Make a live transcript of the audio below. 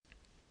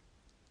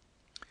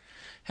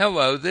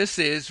Hello, this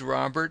is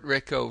Robert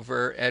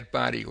Rickover at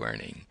Body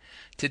Learning.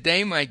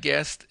 Today my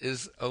guest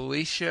is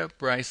Alicia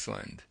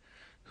Bryceland,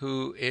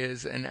 who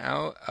is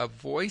a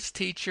voice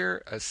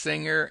teacher, a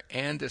singer,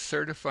 and a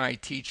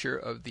certified teacher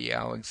of the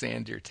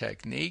Alexander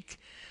Technique.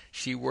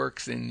 She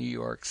works in New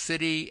York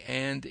City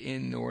and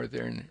in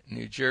northern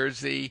New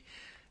Jersey.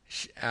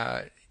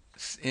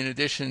 In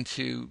addition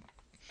to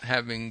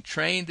having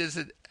trained as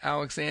an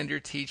Alexander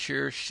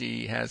teacher,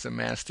 she has a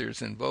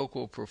master's in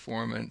vocal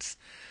performance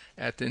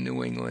at the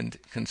New England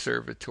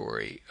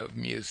Conservatory of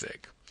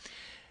Music.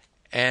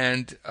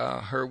 And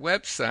her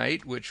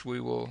website, which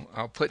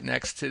I'll put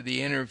next to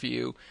the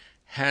interview,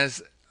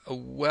 has a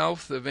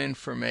wealth of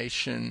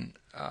information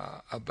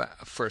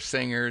for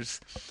singers,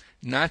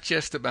 not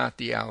just about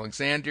the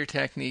Alexander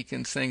technique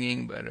in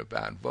singing, but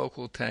about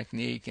vocal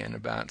technique and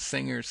about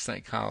singer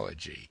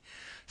psychology.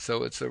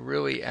 So it's a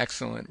really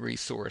excellent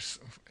resource,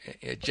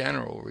 a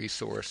general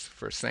resource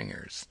for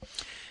singers.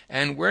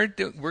 And we're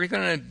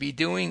going to be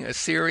doing a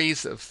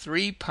series of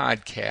 3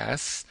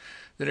 podcasts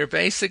that are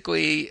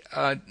basically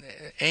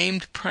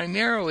aimed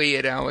primarily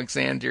at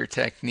Alexander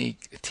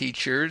Technique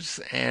teachers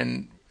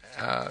and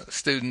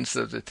students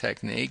of the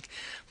technique,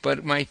 but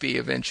it might be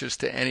of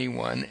interest to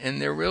anyone.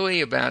 And they're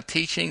really about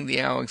teaching the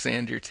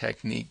Alexander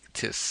Technique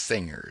to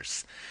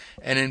singers.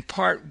 And in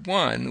part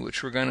 1,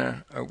 which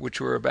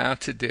we're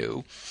about to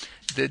do,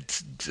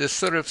 the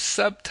sort of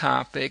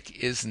subtopic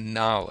is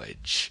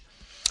knowledge.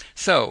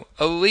 So,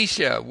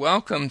 Alicia,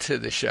 welcome to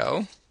the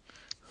show.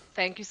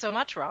 Thank you so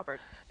much, Robert.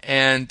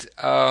 And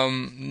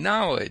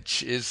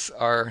knowledge is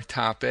our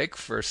topic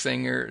for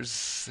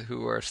singers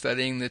who are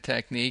studying the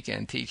technique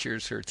and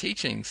teachers who are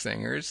teaching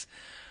singers.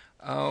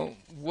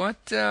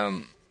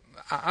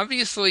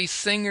 Obviously,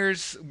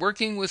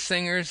 working with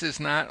singers is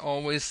not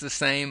always the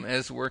same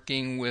as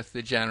working with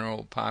the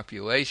general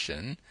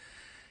population.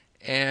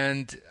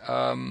 And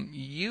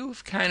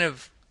you've kind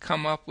of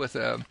come up with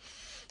an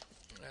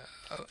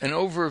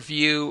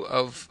overview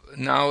of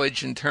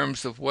knowledge in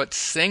terms of what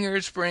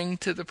singers bring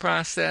to the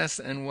process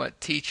and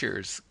what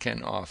teachers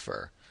can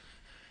offer.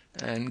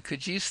 And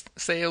could you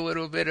say a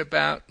little bit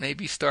about,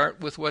 maybe start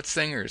with what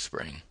singers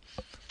bring?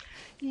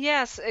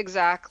 Yes,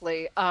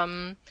 exactly.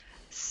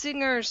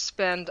 Singers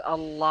spend a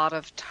lot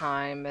of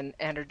time and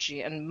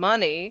energy and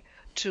money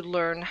to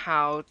learn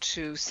how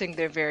to sing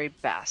their very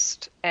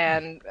best.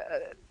 And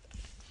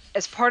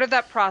as part of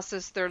that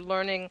process, they're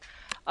learning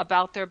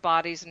about their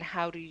bodies and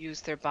how to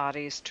use their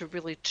bodies to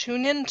really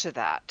tune into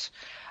that.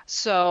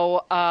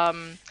 So,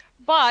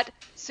 but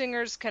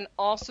singers can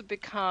also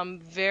become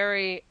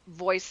very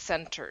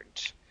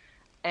voice-centered,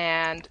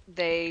 and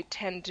they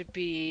tend to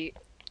be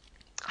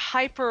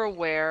hyper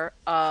aware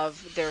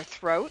of their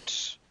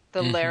throat,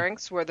 the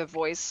larynx where the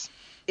voice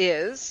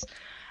is,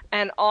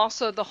 and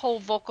also the whole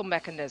vocal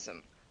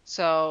mechanism.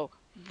 So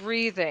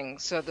breathing,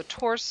 so the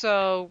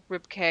torso,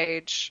 rib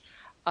cage,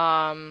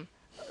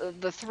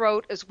 the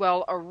throat as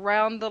well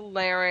around the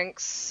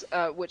larynx,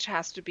 which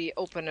has to be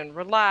open and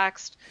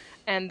relaxed,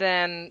 and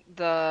then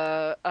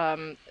the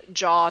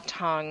jaw,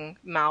 tongue,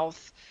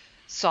 mouth,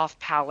 soft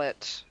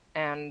palate,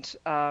 and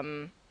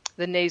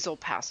the nasal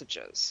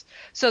passages.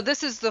 So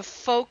this is the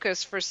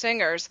focus for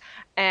singers,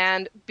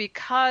 and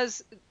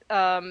because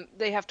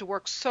they have to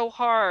work so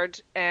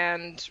hard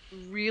and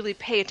really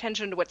pay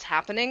attention to what's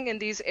happening in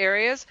these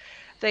areas,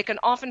 they can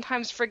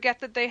oftentimes forget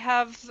that they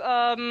have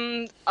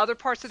other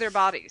parts of their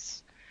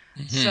bodies.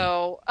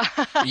 So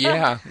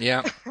yeah.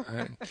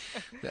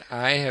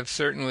 I have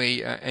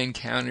certainly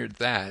encountered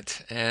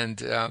that,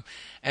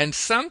 and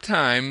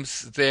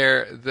sometimes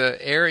the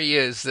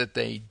areas that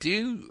they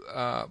do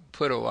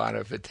put a lot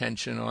of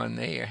attention on,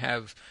 they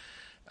have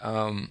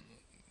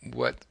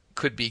what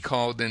could be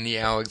called in the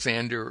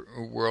Alexander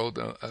world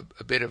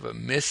a bit of a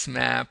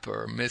mismap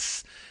or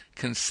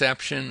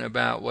misconception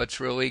about what's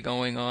really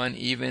going on,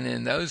 even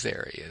in those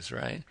areas,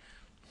 right?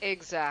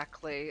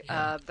 exactly.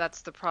 Yeah.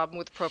 That's the problem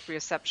with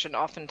proprioception.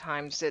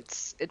 Oftentimes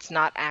it's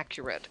not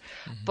accurate.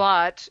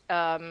 But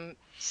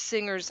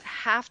singers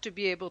have to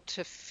be able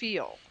to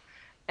feel.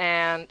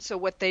 And so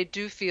what they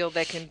do feel,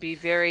 they can be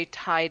very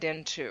tied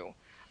into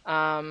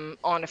on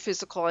a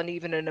physical and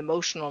even an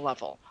emotional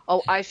level.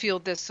 Oh, I feel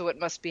this, so it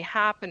must be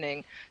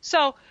happening.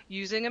 So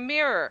using a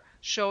mirror,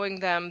 showing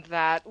them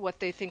that what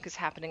they think is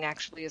happening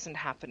actually isn't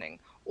happening,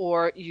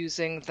 or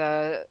using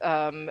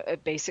the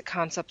basic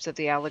concepts of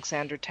the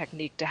Alexander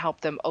technique to help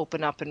them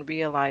open up and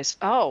realize,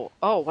 well,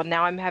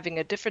 now I'm having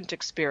a different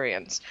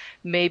experience.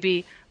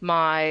 Maybe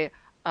my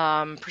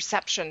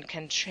perception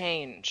can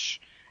change,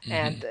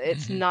 and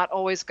it's not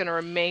always going to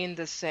remain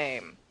the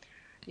same.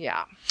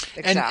 Yeah,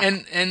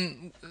 exactly.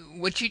 And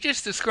what you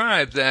just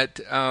described, that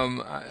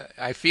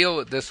I feel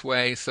it this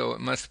way, so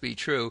it must be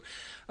true.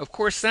 Of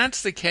course,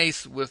 that's the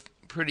case with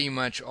pretty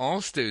much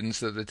all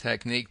students of the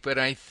technique. But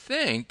I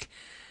think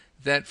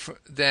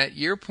that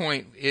your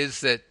point is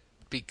that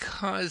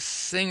because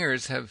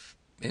singers have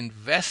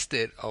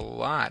invested a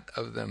lot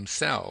of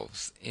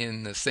themselves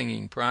in the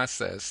singing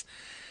process,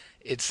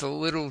 it's a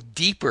little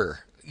deeper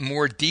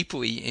more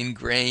deeply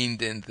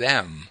ingrained in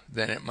them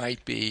than it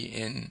might be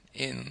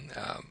in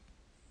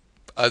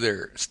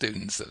other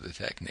students of the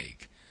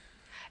technique.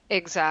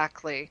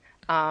 Exactly.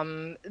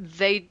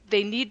 They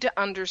need to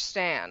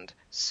understand.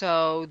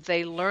 So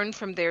they learn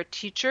from their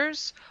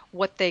teachers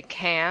what they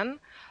can,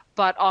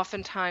 but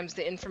oftentimes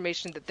the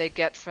information that they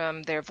get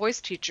from their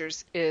voice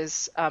teachers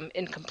is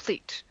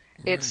incomplete.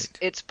 Right.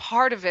 It's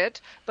part of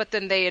it, but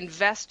then they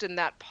invest in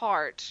that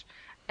part,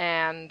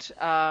 and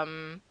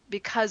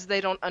because they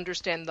don't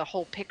understand the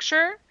whole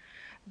picture,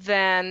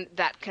 then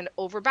that can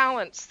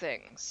overbalance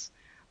things.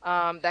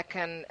 That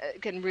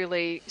can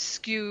really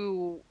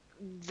skew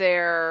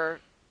their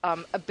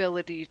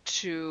ability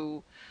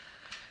to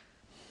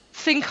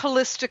think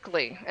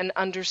holistically and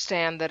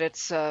understand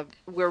that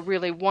we're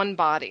really one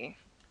body.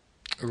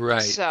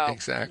 Right, So,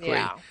 exactly.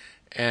 yeah.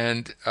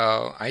 And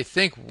I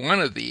think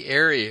one of the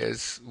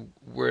areas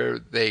where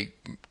they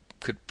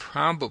could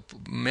probably,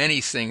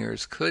 many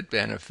singers could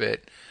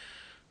benefit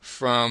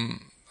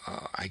from,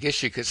 I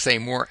guess you could say,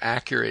 more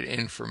accurate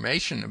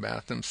information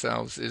about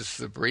themselves is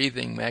the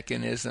breathing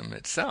mechanism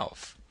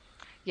itself.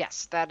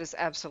 Yes, that is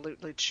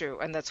absolutely true.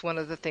 And that's one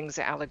of the things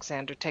the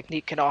Alexander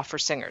technique can offer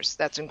singers.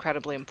 That's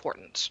incredibly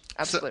important. So,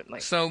 Absolutely.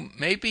 so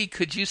maybe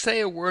could you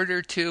say a word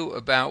or two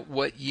about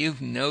what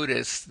you've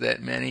noticed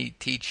that many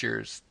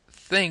teachers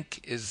think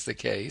is the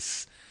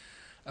case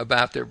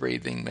about their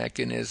breathing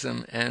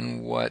mechanism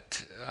and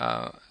what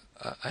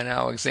an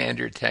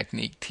Alexander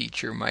technique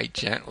teacher might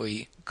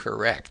gently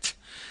correct?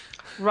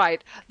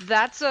 Right.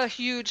 That's a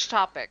huge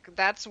topic.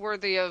 That's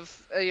worthy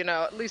of,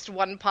 at least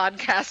one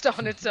podcast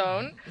on its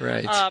own.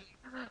 Right. Um,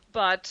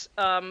 but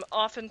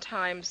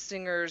oftentimes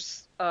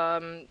singers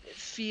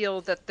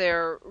feel that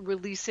they're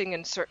releasing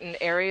in certain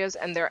areas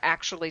and they're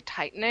actually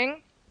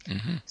tightening.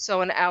 Hmm.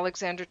 So an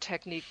Alexander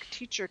technique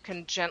teacher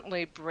can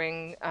gently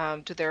bring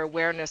to their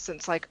awareness, and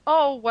it's like,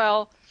 oh,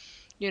 well,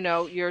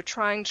 you're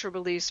trying to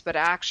release, but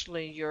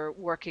actually you're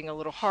working a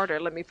little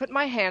harder. Let me put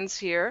my hands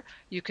here.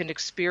 You can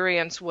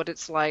experience what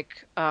it's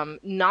like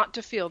not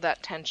to feel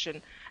that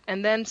tension,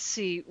 and then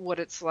see what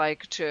it's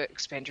like to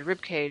expand your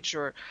rib cage,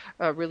 or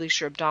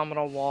release your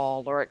abdominal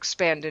wall, or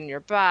expand in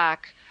your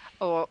back,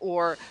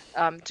 or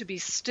to be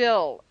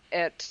still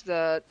at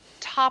the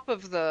top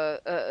of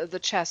the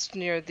chest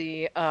near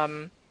the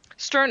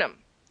sternum,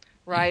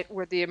 right,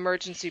 where the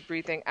emergency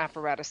breathing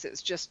apparatus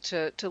is, just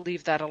to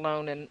leave that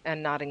alone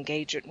and not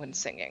engage it when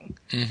singing.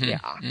 Hmm. Yeah.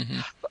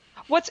 Hmm.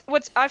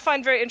 What's I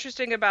find very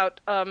interesting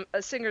about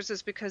singers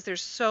is because they're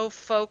so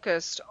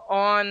focused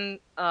on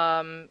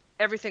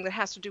everything that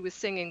has to do with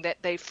singing that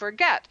they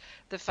forget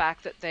the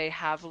fact that they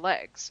have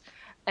legs,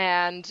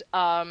 and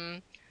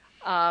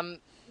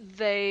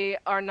they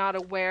are not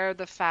aware of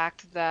the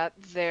fact that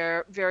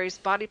their various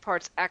body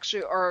parts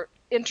actually are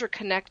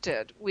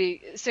interconnected.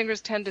 We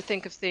singers tend to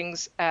think of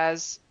things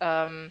as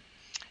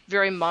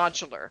very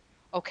modular.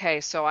 Okay,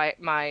 so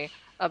my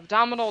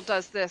abdominal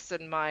does this,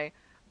 and my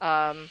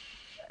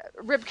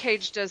rib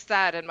cage does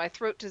that, and my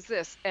throat does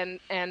this,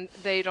 and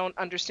they don't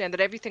understand that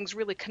everything's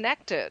really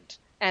connected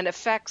and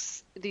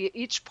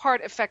each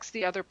part affects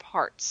the other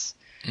parts.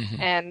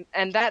 Hmm.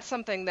 And that's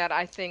something that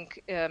I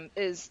think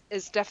is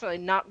definitely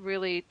not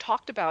really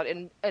talked about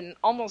in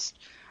almost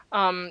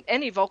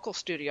any vocal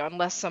studio,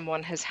 unless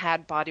someone has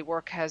had body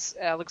work, has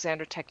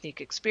Alexander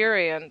technique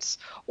experience,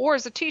 or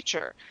is a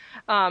teacher,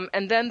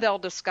 and then they'll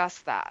discuss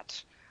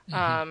that.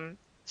 Hmm.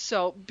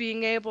 So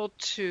being able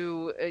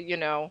to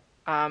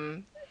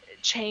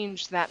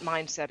change that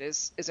mindset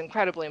is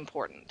incredibly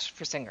important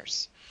for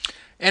singers.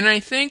 And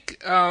I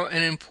think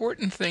an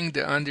important thing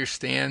to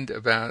understand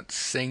about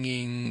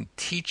singing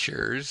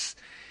teachers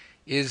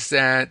is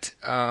that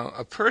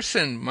a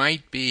person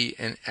might be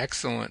an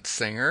excellent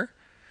singer,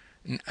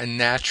 a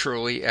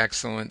naturally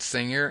excellent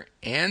singer,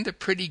 and a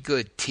pretty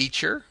good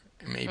teacher,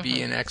 maybe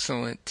Hmm. an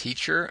excellent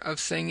teacher of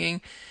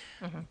singing,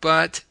 Hmm.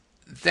 but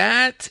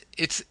that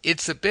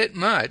it's a bit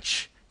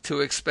much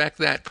to expect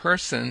that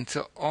person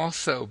to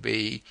also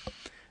be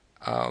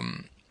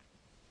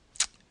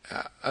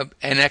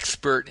an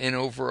expert in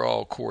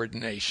overall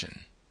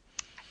coordination.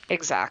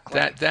 Exactly.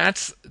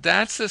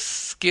 That's a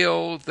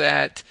skill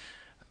that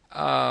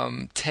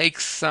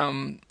takes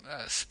some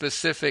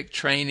specific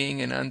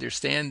training and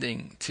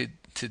understanding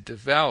to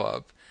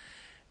develop,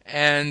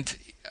 and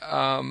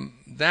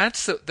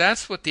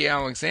that's what the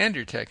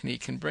Alexander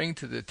technique can bring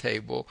to the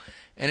table.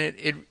 And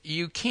it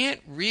you can't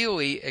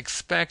really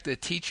expect a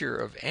teacher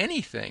of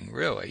anything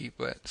really,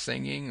 but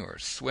singing or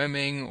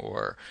swimming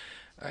or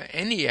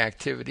any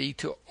activity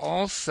to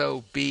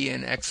also be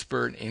an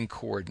expert in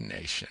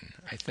coordination.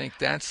 I think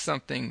that's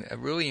something, a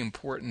really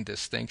important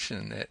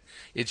distinction that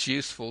it's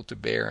useful to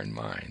bear in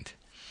mind.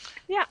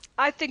 Yeah,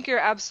 I think you're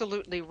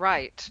absolutely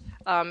right.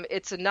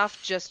 It's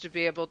enough just to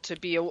be able to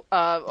be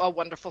a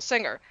wonderful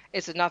singer.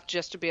 It's enough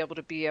just to be able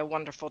to be a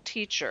wonderful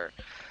teacher.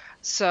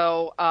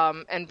 So,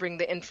 and bring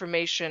the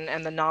information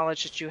and the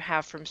knowledge that you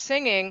have from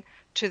singing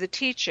to the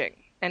teaching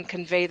and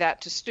convey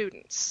that to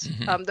students.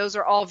 Hmm. Those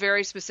are all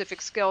very specific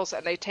skills,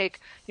 and they take,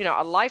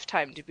 a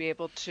lifetime to be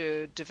able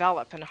to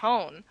develop and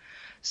hone.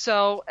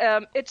 So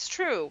it's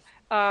true.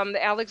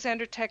 The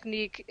Alexander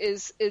technique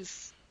is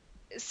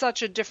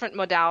such a different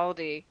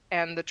modality,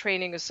 and the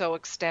training is so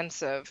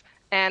extensive,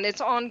 and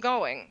it's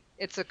ongoing.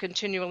 It's a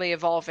continually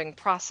evolving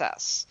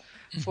process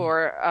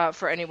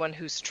for anyone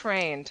who's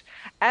trained,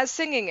 as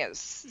singing is.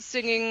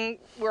 Singing,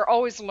 we're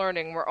always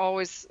learning. We're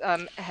always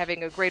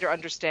having a greater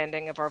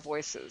understanding of our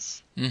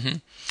voices. hmm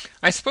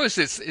I suppose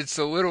it's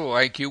a little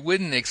like you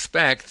wouldn't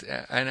expect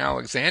an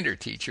Alexander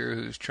teacher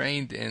who's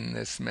trained in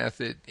this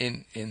method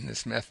in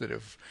this method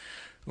of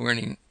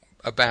learning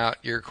about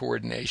your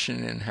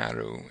coordination and how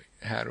to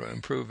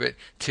improve it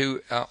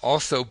to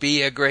also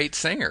be a great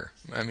singer.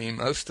 I mean,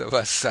 most of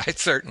us, I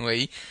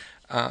certainly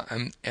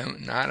am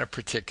not a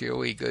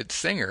particularly good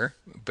singer,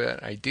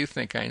 but I do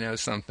think I know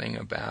something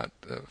about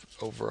the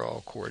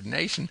overall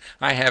coordination.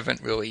 I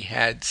haven't really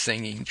had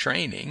singing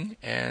training,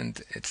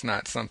 and it's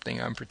not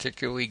something I'm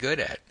particularly good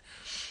at.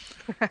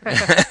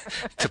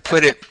 To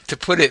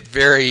put it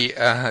very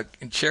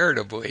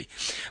charitably,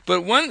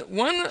 but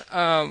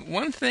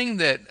one thing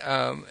that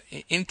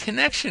in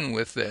connection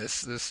with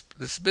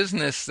this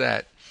business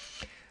that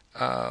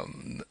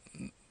um,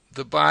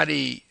 the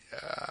body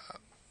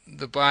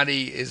the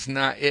body is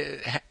not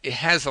it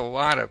has a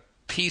lot of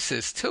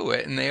pieces to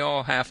it, and they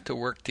all have to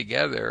work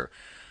together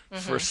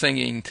for Hmm.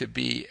 singing to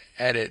be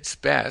at its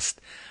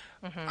best.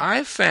 Hmm.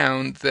 I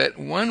found that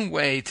one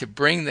way to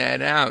bring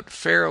that out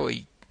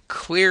fairly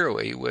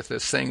clearly with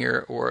a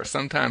singer, or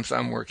sometimes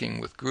I'm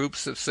working with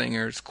groups of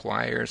singers,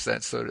 choirs,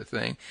 that sort of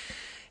thing,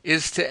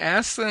 is to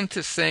ask them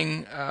to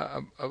sing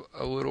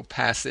a little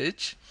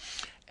passage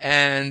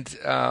and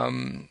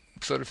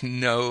sort of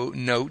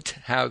note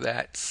how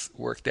that's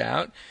worked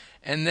out,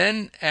 and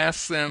then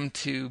ask them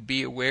to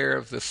be aware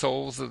of the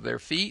soles of their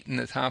feet and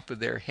the top of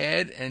their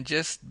head, and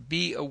just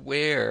be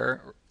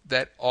aware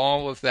that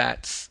all of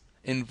that's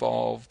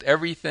involved.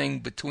 Everything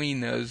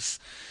between those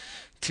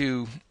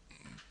two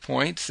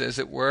points, as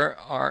it were,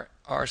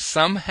 are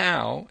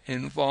somehow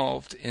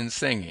involved in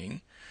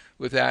singing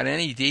without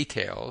any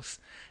details,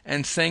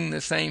 and sing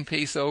the same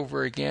piece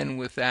over again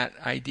with that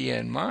idea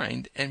in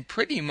mind. And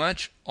pretty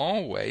much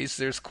always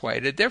there's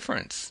quite a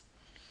difference.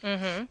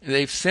 Hmm.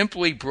 They've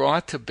simply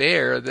brought to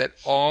bear that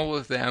all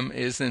of them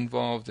is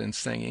involved in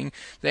singing.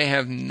 They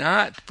have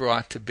not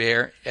brought to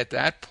bear at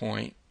that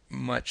point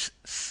much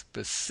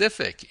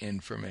specific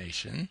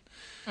information.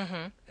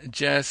 Hmm.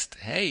 Just,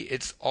 hey,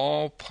 it's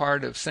all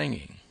part of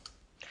singing.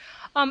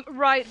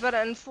 Right, but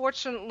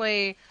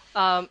unfortunately,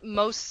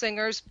 most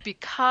singers,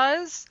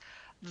 because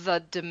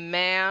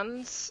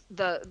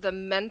the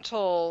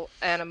mental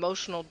and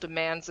emotional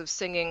demands of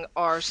singing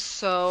are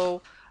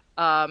so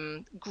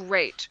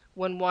great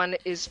when one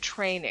is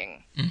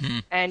training, hmm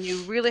and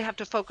you really have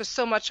to focus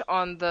so much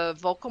on the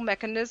vocal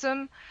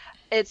mechanism.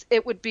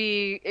 It would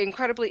be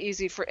incredibly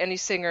easy for any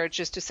singer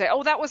just to say,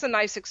 "Oh, that was a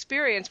nice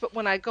experience," but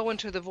when I go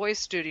into the voice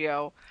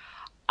studio,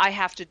 I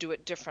have to do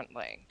it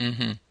differently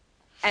hmm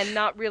and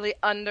not really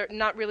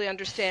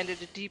understand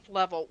at a deep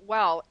level.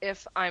 Well,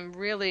 if I'm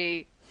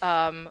really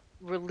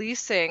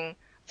releasing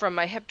from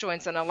my hip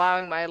joints and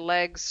allowing my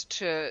legs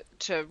to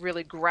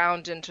really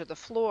ground into the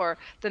floor,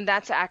 then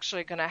that's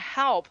actually going to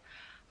help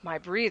my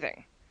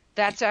breathing.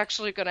 That's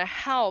actually going to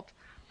help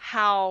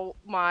how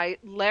my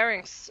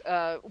larynx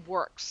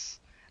works.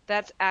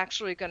 That's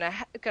actually going to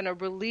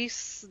help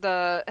release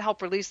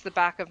the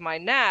back of my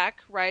neck,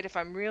 right? If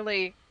I'm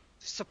really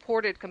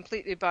supported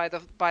completely by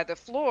the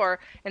floor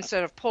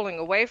instead of pulling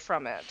away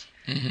from it,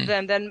 hmm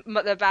then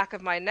the back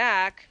of my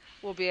neck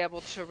will be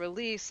able to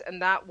release,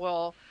 and that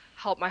will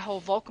help my whole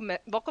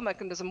vocal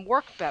mechanism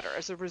work better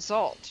as a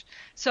result.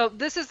 So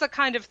this is the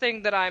kind of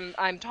thing that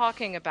I'm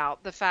talking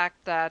about. The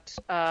fact that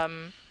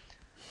an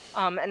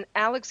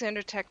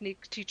Alexander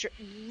Technique teacher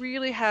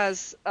really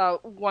has a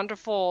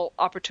wonderful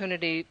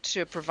opportunity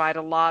to provide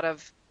a lot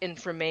of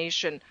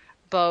information,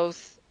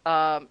 both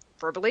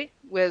verbally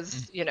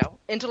with,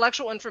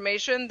 intellectual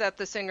information that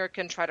the singer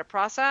can try to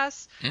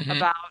process hmm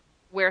about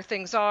where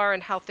things are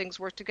and how things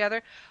work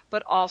together,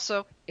 but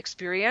also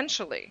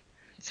experientially.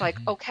 It's like,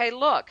 hmm okay,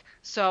 look,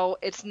 so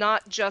it's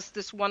not just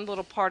this one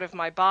little part of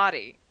my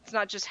body. It's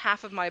not just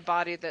half of my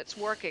body that's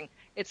working.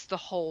 It's the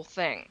whole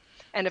thing.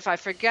 And if I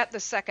forget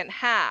the second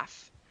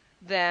half,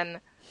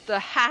 then the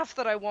half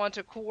that I want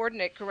to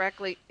coordinate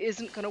correctly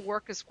isn't going to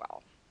work as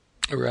well.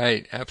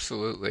 Right,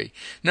 absolutely.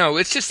 No,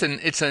 it's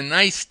a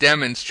nice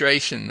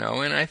demonstration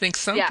though, and I think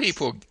Yes. some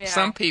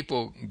Yeah.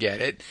 people get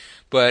it,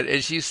 but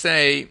as you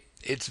say,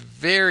 it's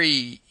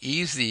very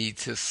easy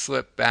to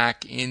slip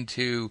back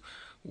into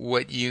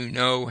what you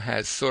know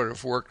has sort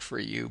of worked for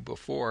you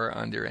before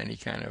under any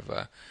kind of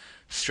a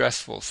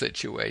stressful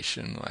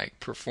situation like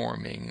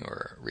performing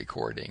or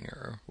recording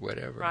or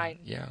whatever. Right.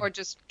 Yeah. Or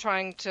just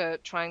trying to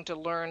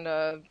learn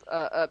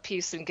a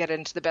piece and get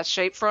into the best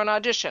shape for an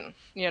audition,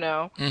 you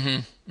know?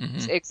 Mhm.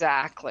 Mhm.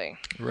 Exactly.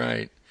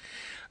 Right.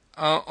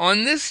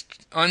 On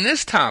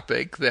this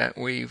topic that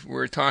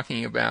we're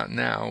talking about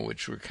now,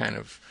 which we're kind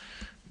of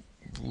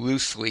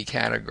loosely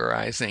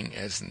categorizing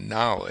as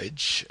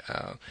knowledge,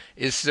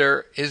 is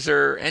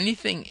there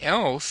anything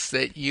else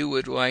that you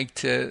would like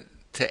to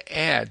to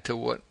add to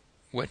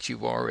what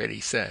you've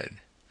already said?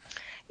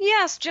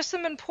 Yes, just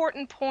some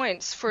important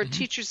points for Hmm.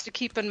 teachers to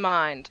keep in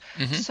mind.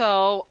 Hmm.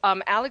 So,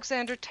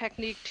 Alexander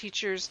Technique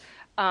teachers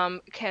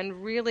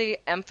can really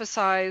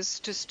emphasize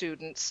to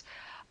students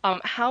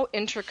how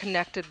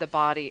interconnected the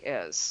body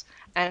is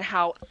and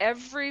how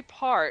every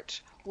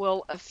part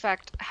will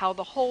affect how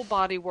the whole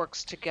body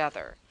works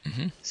together.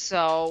 Hmm.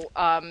 So,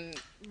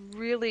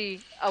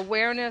 really,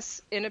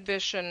 awareness,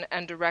 inhibition,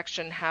 and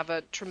direction have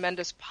a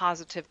tremendous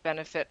positive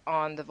benefit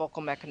on the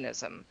vocal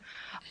mechanism.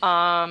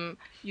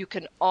 You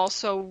can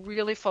also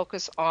really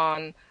focus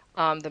on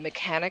the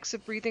mechanics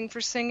of breathing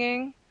for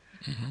singing,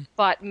 Hmm.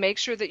 but make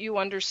sure that you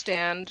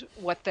understand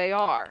what they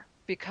are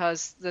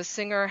because the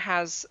singer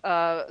has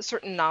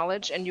certain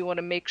knowledge and you want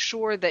to make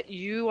sure that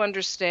you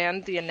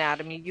understand the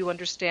anatomy, you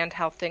understand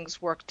how things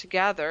work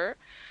together,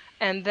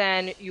 and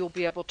then you'll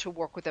be able to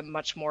work with them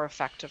much more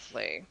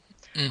effectively.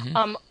 Hmm.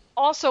 Um,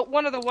 Also,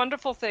 one of the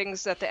wonderful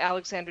things that the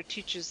Alexander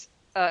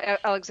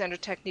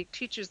Technique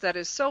teaches that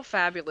is so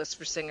fabulous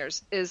for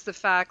singers is the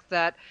fact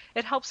that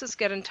it helps us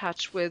get in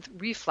touch with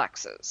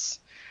reflexes.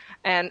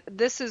 And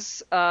this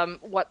is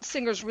what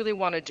singers really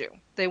want to do.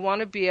 They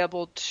want to be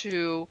able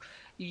to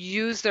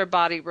use their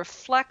body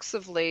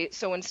reflexively.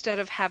 So instead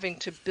of having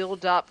to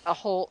build up a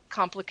whole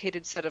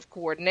complicated set of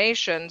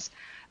coordinations,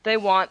 they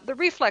want the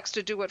reflex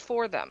to do it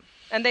for them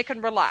and they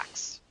can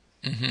relax.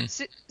 Hmm.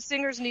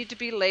 Singers need to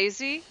be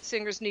lazy.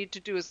 Singers need to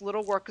do as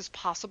little work as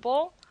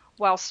possible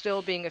while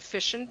still being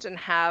efficient and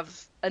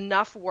have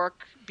enough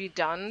work be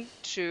done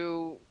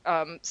to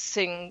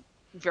sing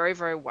very,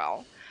 very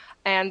well.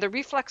 And the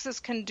reflexes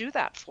can do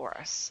that for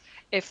us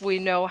if we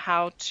know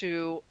how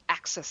to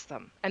access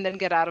them and then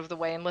get out of the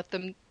way and let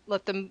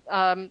them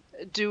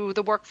do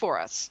the work for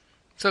us.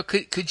 So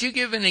could you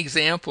give an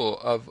example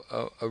of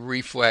a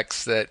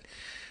reflex that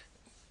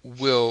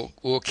will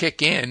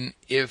kick in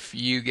if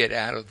you get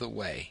out of the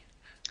way?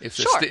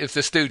 Sure. If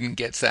the student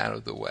gets out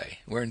of the way,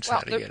 learns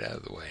how Well, to get out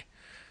of the way.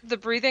 the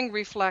breathing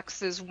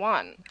reflex is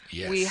one. We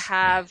Yes. Yeah.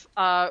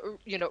 have,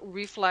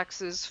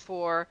 reflexes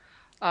for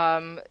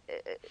um,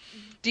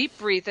 deep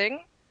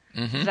breathing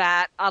Hmm.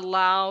 that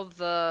allow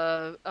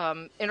the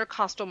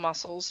intercostal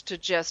muscles to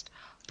just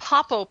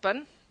pop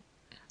open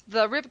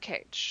the rib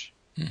cage.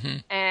 Hmm.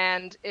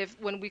 And if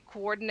when we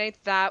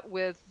coordinate that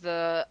with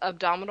the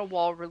abdominal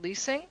wall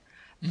releasing,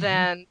 Hmm.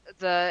 then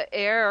the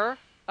air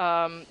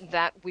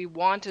that we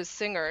want as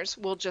singers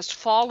will just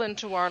fall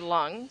into our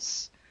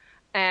lungs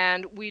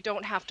and we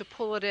don't have to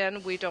pull it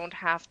in. We don't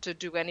have to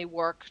do any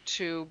work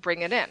to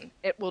bring it in.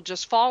 It will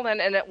just fall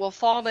in, and it will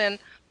fall in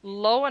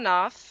low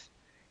enough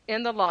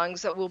in the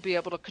lungs that we'll be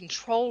able to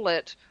control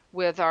it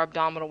with our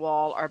abdominal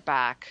wall, our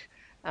back,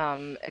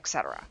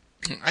 etc.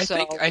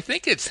 So, I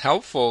think it's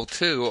helpful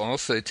too,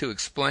 also to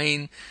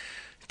explain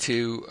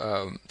to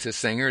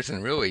singers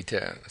and really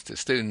to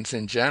students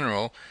in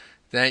general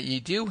that you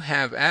do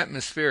have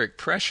atmospheric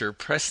pressure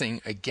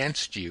pressing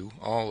against you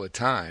all the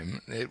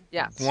time. It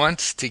yes.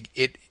 wants to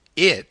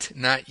it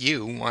not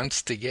you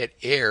wants to get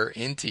air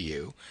into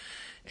you,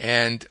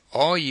 and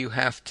all you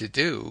have to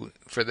do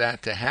for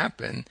that to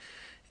happen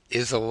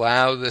is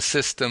allow the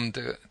system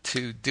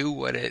to do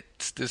what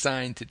it's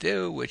designed to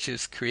do, which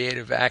is create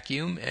a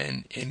vacuum,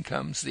 and in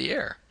comes the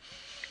air.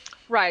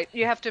 Right.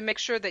 You have to make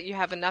sure that you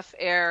have enough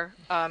air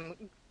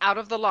out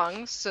of the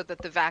lungs so that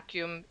the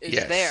vacuum is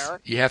Yes,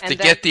 there. you have to And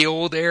then, get the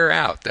old air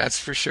out, that's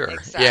for sure.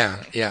 Yeah,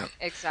 exactly. yeah.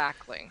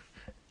 Exactly.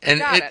 You And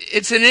got it.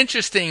 it's an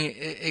interesting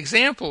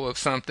example of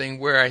something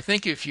where I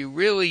think if you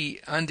really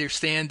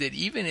understand it,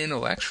 even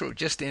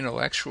just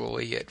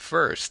intellectually at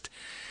first,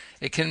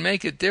 it can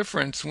make a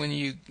difference when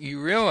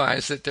you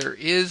realize that there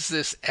is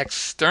this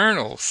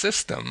external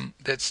system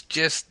that's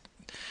just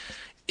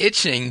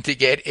itching to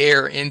get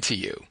air into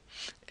you.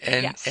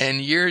 Yes.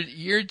 And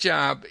your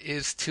job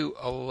is to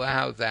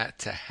allow that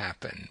to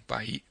happen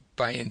by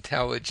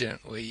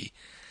intelligently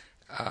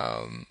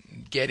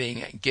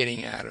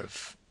getting out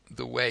of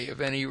the way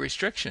of any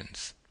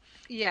restrictions.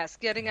 Yes,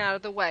 getting out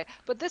of the way.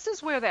 But this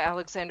is where the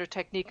Alexander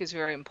technique is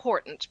very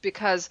important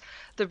because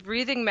the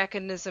breathing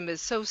mechanism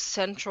is so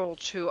central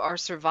to our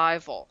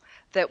survival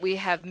that we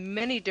have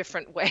many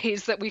different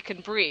ways that we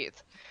can breathe.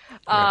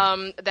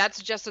 Right.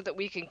 That's just so that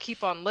we can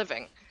keep on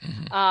living.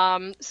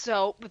 Hmm.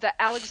 So the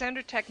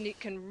Alexander technique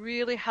can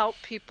really help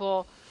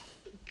people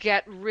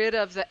get rid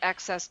of the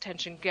excess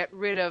tension, get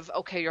rid of,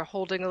 okay, you're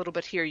holding a little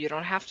bit here. You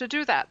don't have to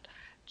do that.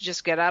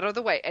 Just get out of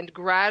the way and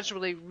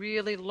gradually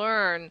really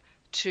learn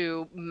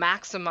to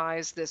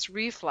maximize this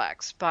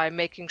reflex by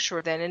making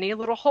sure that any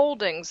little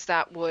holdings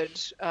that would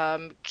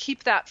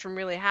keep that from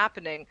really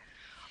happening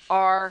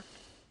are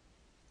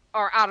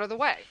out of the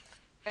way.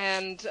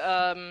 And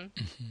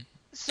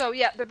so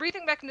yeah, the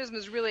breathing mechanism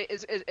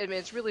I mean,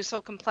 it's really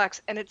so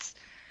complex, and it's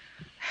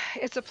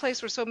a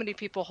place where so many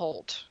people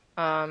hold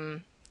Yeah,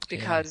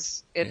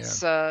 because yeah.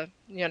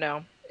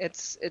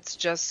 it's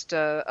just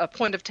a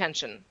point of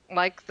tension,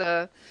 like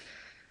the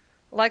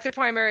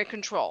primary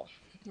control,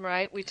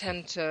 right? We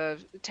tend to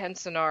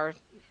tense in our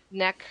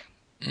neck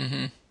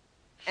Hmm.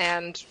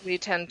 and we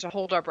tend to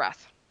hold our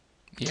breath.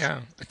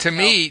 Yeah. So, To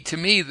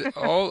me,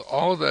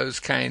 all those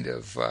kind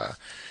of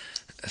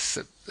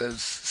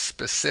those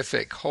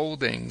specific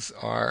holdings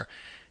are,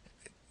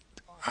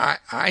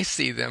 I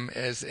see them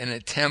as an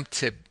attempt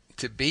to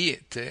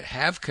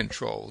have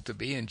control, to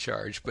be in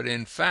charge, but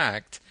in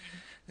fact,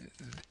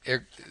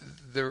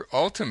 the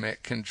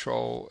ultimate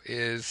control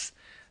is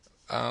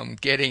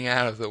getting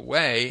out of the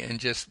way and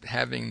just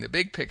having the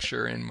big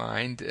picture in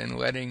mind and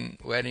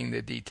letting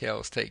the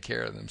details take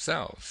care of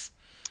themselves.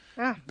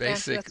 yeah,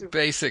 that's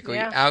Basically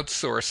yeah,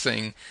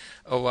 outsourcing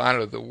a lot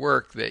of the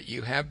work that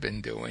you have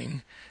been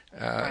doing,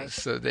 right.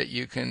 so that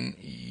you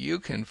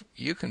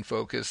can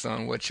focus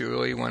on what you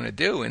really want to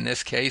do. In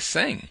this case,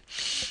 sing.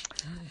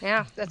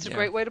 Yeah, that's a Yeah,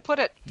 great way to put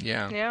it.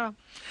 yeah. Yeah.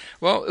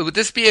 Well, would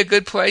this be a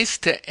good place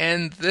to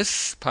end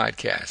this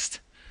podcast?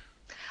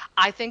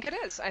 I think it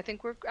is. I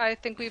think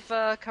we've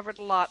covered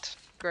a lot.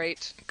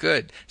 Great.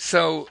 Good.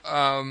 So,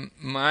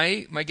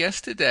 my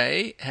guest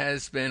today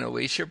has been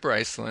Alicia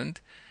Bryceland.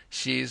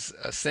 She's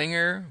a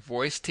singer,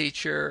 voice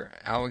teacher,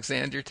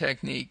 Alexander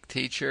Technique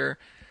teacher,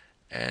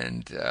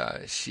 and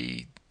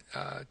she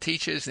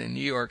teaches in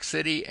New York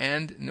City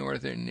and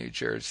northern New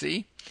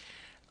Jersey.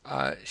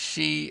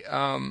 She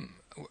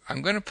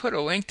I'm going to put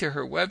a link to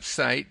her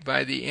website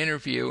by the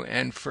interview,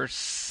 and for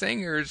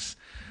singers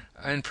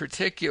in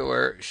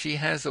particular, she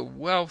has a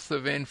wealth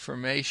of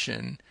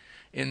information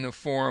in the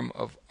form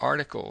of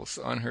articles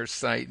on her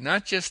site,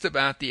 not just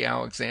about the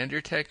Alexander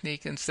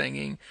technique in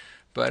singing,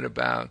 but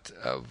about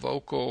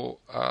vocal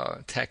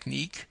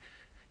technique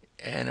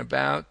and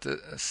about the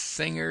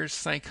singer's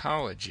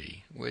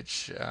psychology,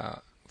 which,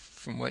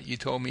 from what you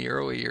told me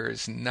earlier,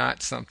 is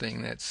not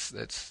something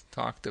that's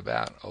talked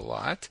about a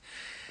lot.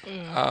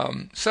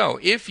 Mm. So,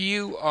 if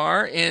you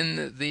are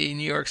in the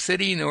New York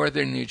City,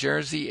 northern New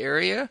Jersey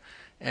area,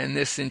 and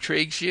this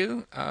intrigues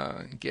you,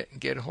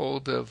 get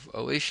hold of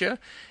Alicia,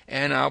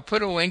 and I'll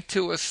put a link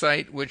to a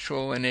site which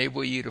will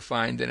enable you to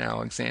find an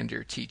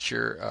Alexander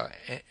teacher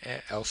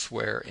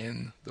elsewhere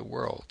in the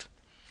world.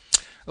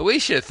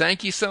 Alicia,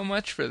 thank you so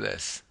much for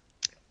this.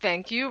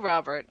 Thank you,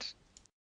 Robert.